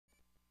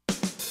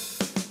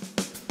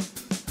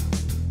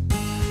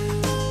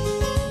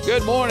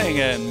Good morning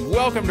and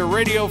welcome to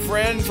Radio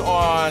Friends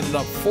on the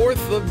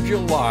 4th of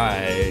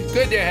July.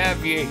 Good to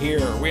have you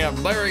here. We have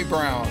Larry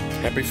Brown.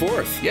 Happy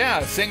 4th.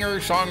 Yeah,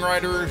 singer,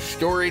 songwriter,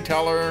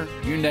 storyteller,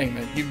 you name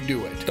it, you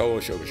do it. Oh,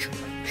 sure.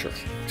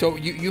 So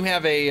you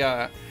have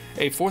a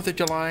 4th of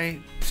July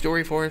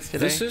story for us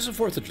today? This is a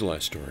 4th of July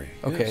story.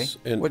 Okay. Yes.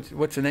 And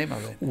what's the name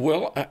of it?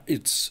 well,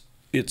 it's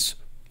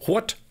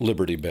What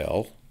Liberty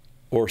Bell,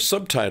 or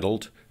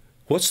subtitled,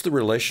 What's the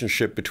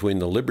Relationship Between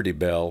the Liberty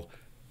Bell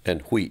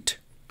and Wheat?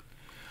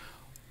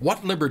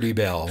 What Liberty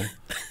Bell,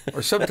 or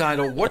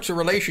subtitled, What's the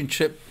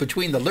Relationship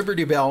Between the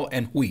Liberty Bell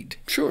and Wheat?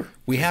 Sure.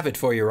 We have it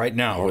for you right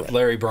now with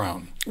Larry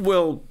Brown.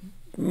 Well,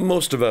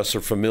 most of us are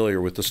familiar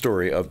with the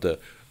story of the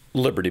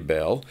Liberty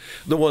Bell,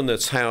 the one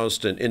that's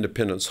housed in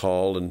Independence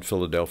Hall in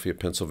Philadelphia,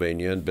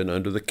 Pennsylvania, and been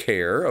under the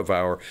care of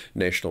our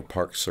National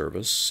Park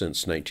Service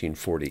since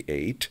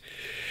 1948.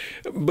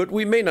 But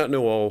we may not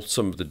know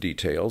some of the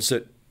details.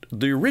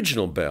 The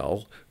original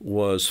bell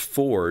was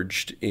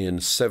forged in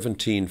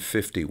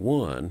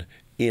 1751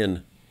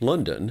 in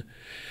London,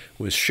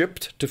 was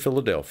shipped to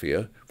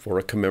Philadelphia for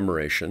a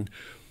commemoration,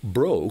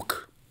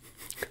 broke,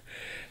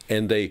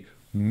 and they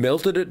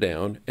melted it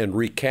down and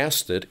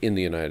recast it in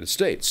the United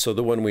States. So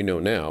the one we know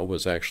now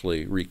was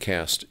actually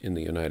recast in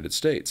the United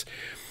States.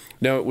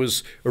 Now, it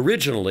was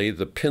originally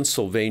the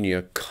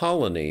Pennsylvania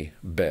Colony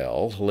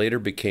Bell, later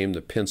became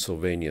the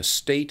Pennsylvania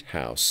State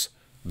House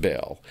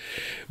Bell.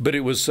 But it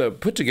was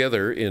put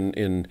together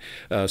in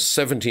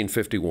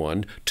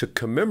 1751 to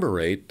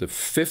commemorate the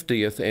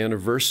 50th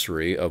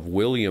anniversary of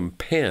William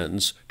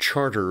Penn's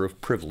Charter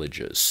of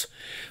Privileges,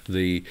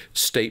 the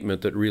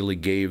statement that really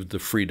gave the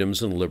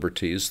freedoms and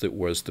liberties that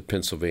was the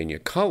Pennsylvania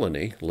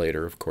colony,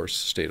 later, of course,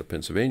 the state of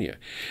Pennsylvania.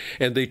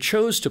 And they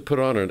chose to put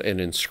on an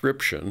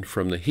inscription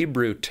from the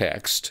Hebrew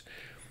text,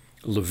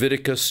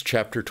 Leviticus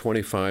chapter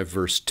 25,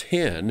 verse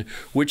 10,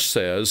 which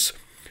says,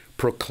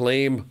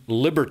 "Proclaim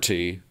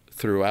liberty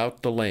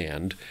throughout the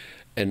land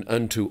and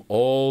unto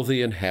all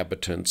the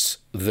inhabitants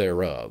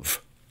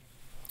thereof."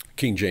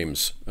 King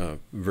James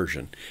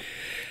Version.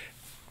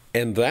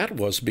 And that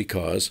was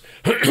because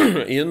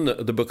in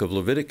the book of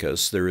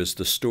Leviticus, there is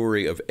the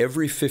story of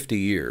every 50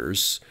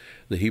 years,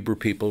 the Hebrew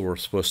people were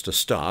supposed to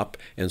stop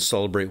and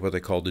celebrate what they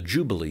called the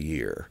Jubilee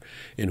year,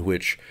 in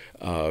which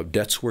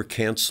debts were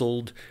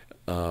canceled,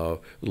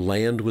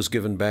 land was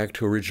given back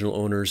to original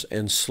owners,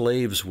 and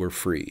slaves were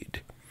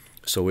freed.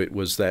 So it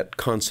was that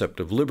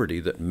concept of liberty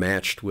that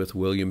matched with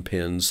William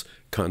Penn's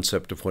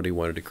concept of what he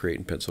wanted to create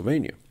in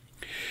Pennsylvania.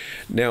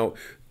 Now,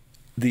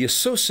 the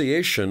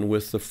association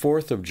with the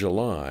 4th of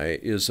July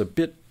is a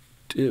bit,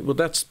 well,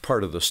 that's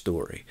part of the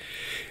story,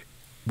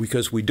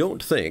 because we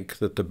don't think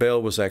that the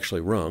bell was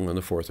actually rung on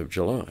the 4th of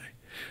July,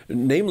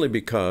 namely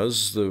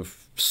because the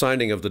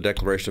signing of the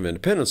Declaration of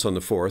Independence on the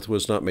 4th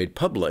was not made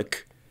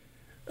public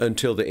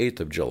until the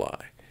 8th of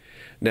July.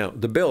 Now,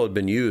 the bell had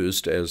been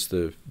used as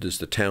the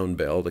town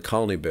bell, the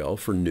colony bell,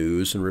 for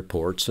news and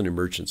reports and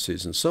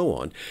emergencies and so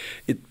on.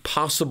 It's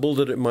possible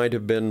that it might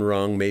have been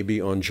rung maybe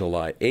on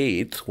July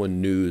 8th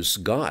when news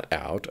got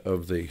out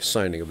of the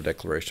signing of the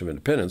Declaration of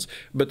Independence,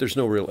 but there's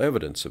no real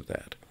evidence of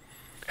that.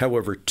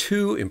 However,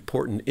 two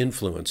important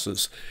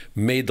influences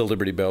made the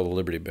Liberty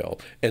Bell,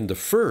 and the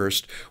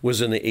first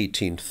was in the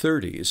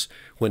 1830s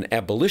when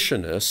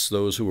abolitionists,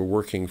 those who were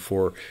working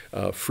for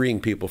freeing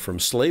people from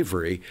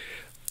slavery,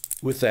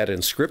 with that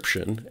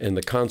inscription and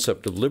the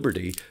concept of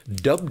liberty,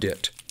 dubbed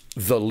it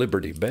the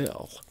Liberty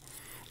Bell.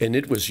 And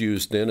it was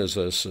used then as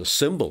a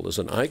symbol, as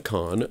an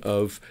icon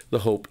of the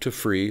hope to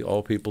free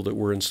all people that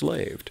were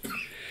enslaved.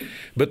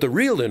 But the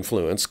real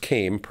influence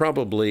came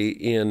probably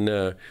in,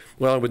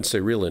 well, I wouldn't say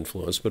real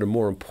influence, but a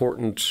more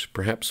important,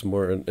 perhaps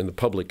more in the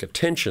public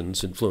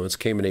attention's influence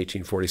came in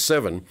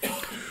 1847,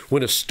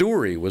 when a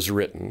story was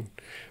written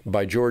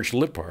by George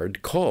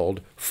Lippard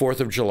called 4th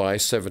of July,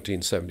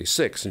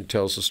 1776. And it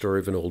tells the story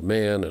of an old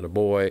man and a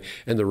boy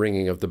and the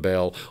ringing of the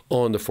bell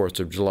on the 4th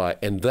of July.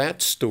 And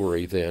that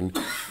story then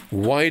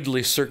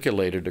widely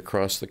circulated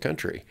across the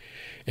country.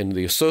 And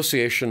the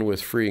association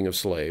with freeing of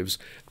slaves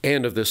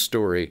and of this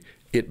story,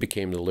 it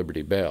became the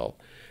Liberty Bell.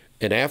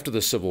 And after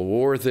the Civil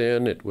War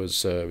then, it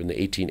was in the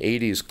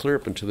 1880s, clear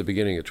up into the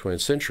beginning of the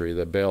 20th century,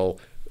 the bell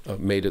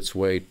made its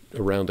way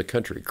around the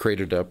country,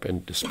 crated up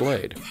and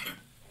displayed.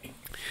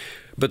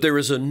 But there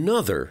is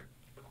another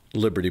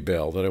Liberty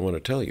Bell that I want to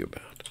tell you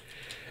about.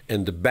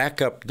 And to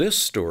back up this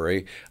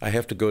story, I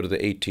have to go to the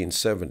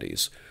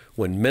 1870s,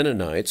 when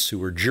Mennonites, who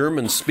were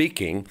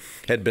German-speaking,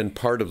 had been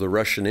part of the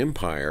Russian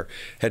Empire,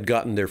 had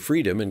gotten their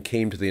freedom and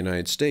came to the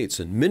United States.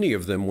 And many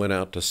of them went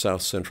out to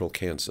south-central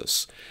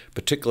Kansas,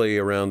 particularly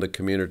around the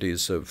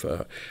communities of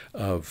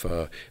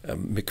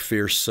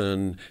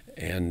McPherson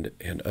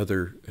and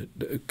other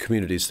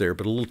communities there,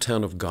 but a little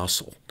town of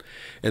Gossel.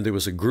 And there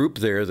was a group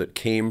there that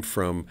came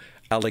from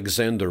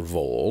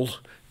Alexandervol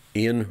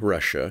in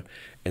Russia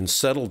and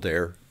settled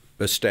there,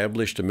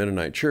 established a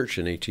Mennonite church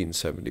in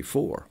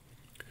 1874.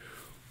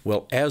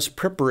 Well, as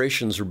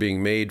preparations were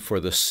being made for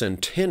the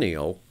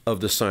centennial of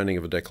the signing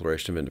of the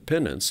Declaration of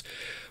Independence,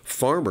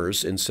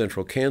 farmers in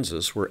central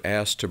Kansas were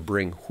asked to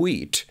bring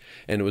wheat,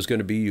 and it was going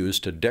to be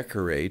used to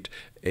decorate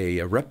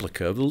a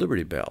replica of the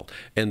Liberty Bell.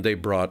 And they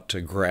brought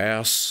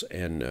grass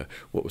and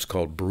what was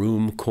called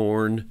broom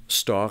corn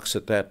stalks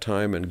at that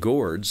time and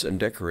gourds and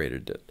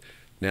decorated it.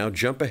 Now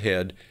jump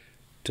ahead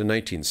to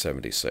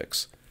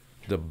 1976,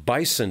 the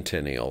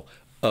bicentennial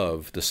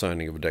of the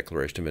signing of a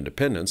Declaration of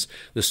Independence.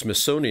 The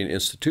Smithsonian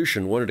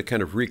Institution wanted to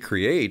kind of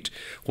recreate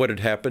what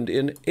had happened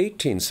in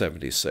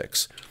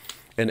 1876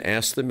 and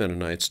asked the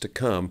Mennonites to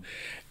come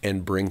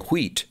and bring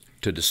wheat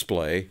to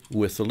display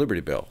with the Liberty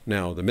Bell.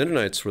 Now, the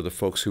Mennonites were the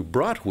folks who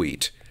brought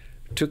wheat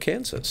to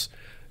Kansas.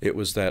 It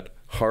was that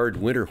hard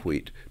winter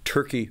wheat,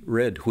 turkey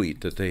red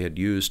wheat that they had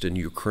used in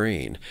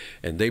Ukraine,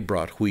 and they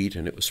brought wheat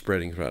and it was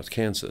spreading throughout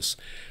Kansas.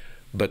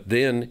 But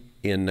then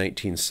in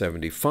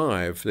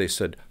 1975, they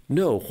said,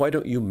 no, why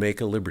don't you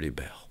make a Liberty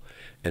Bell?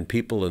 And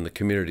people in the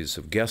communities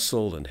of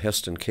Gesell and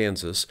Heston,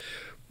 Kansas,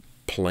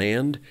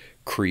 planned,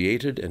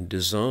 created, and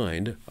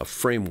designed a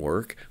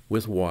framework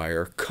with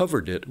wire,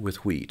 covered it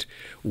with wheat,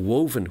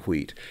 woven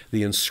wheat,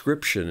 the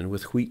inscription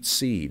with wheat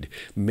seed,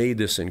 made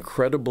this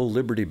incredible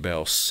Liberty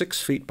Bell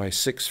 6 feet by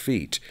 6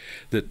 feet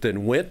that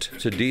then went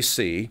to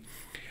D.C.,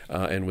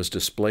 and was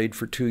displayed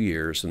for 2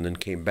 years and then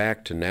came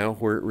back to now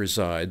where it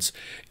resides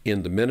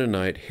in the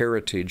Mennonite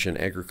Heritage and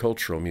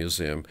Agricultural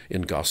Museum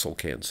in Gossell,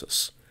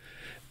 Kansas.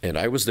 And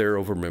I was there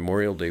over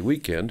Memorial Day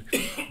weekend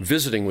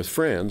visiting with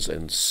friends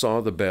and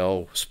saw the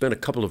bell, spent a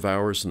couple of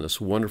hours in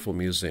this wonderful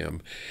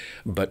museum.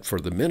 But for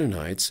the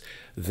Mennonites,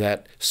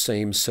 that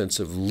same sense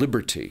of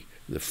liberty,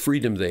 the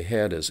freedom they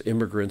had as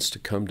immigrants to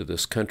come to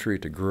this country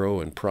to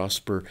grow and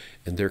prosper,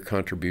 and their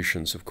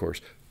contributions, of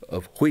course,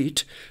 of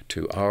wheat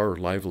to our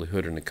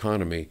livelihood and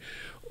economy,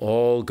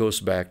 all goes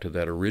back to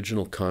that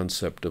original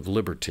concept of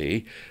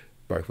liberty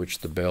by which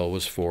the bell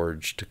was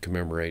forged to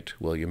commemorate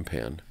William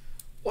Penn.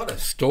 What a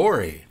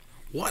story.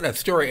 What a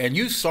story. And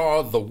you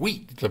saw the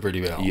wheat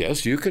Liberty Bell.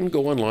 Yes, you can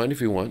go online if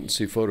you want and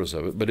see photos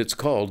of it, but it's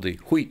called the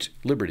Wheat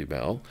Liberty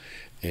Bell,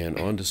 and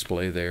on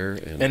display there.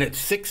 And it's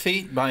 6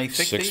 feet by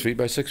 6 feet? 6 feet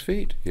by 6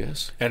 feet,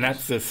 yes. And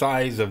that's the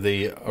size of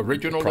the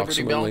original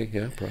Liberty Bell?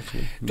 Yeah,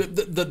 approximately.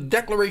 The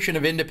Declaration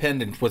of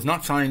Independence was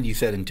not signed, you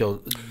said,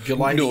 until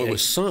July 8th? No, it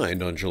was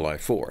signed on July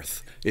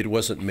 4th. It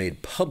wasn't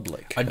made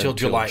public until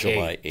July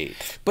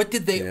 8th. But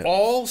did they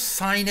all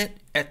sign it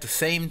at the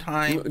same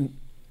time?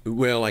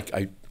 Well,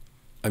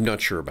 I'm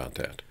not sure about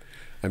that.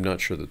 I'm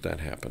not sure that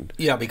happened.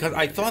 Yeah, because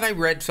I thought I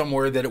read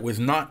somewhere that it was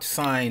not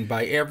signed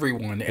by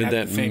everyone at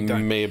the same time.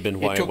 And that may have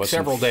been why it wasn't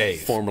several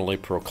days. Formally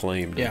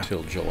proclaimed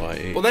until July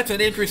 8th. Well, that's an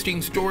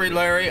interesting story,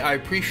 Larry. I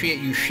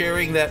appreciate you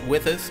sharing that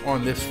with us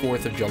on this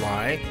 4th of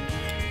July.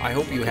 I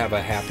hope you have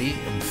a happy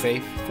and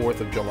safe 4th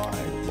of July.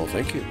 Well,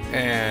 thank you.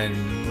 And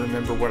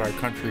remember what our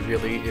country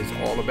really is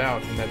all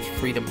about, and that's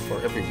freedom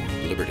for everyone.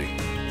 Liberty.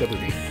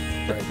 Liberty.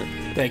 Right.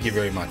 Thank you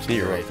very much.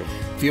 You're welcome.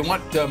 If you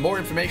want more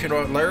information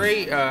on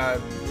Larry,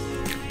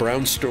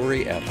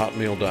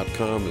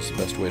 brownstory@hotmail.com is the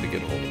best way to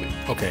get a hold of me.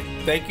 Okay.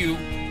 Thank you.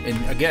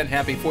 And again,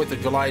 happy 4th of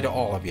July to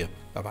all of you.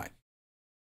 Bye-bye.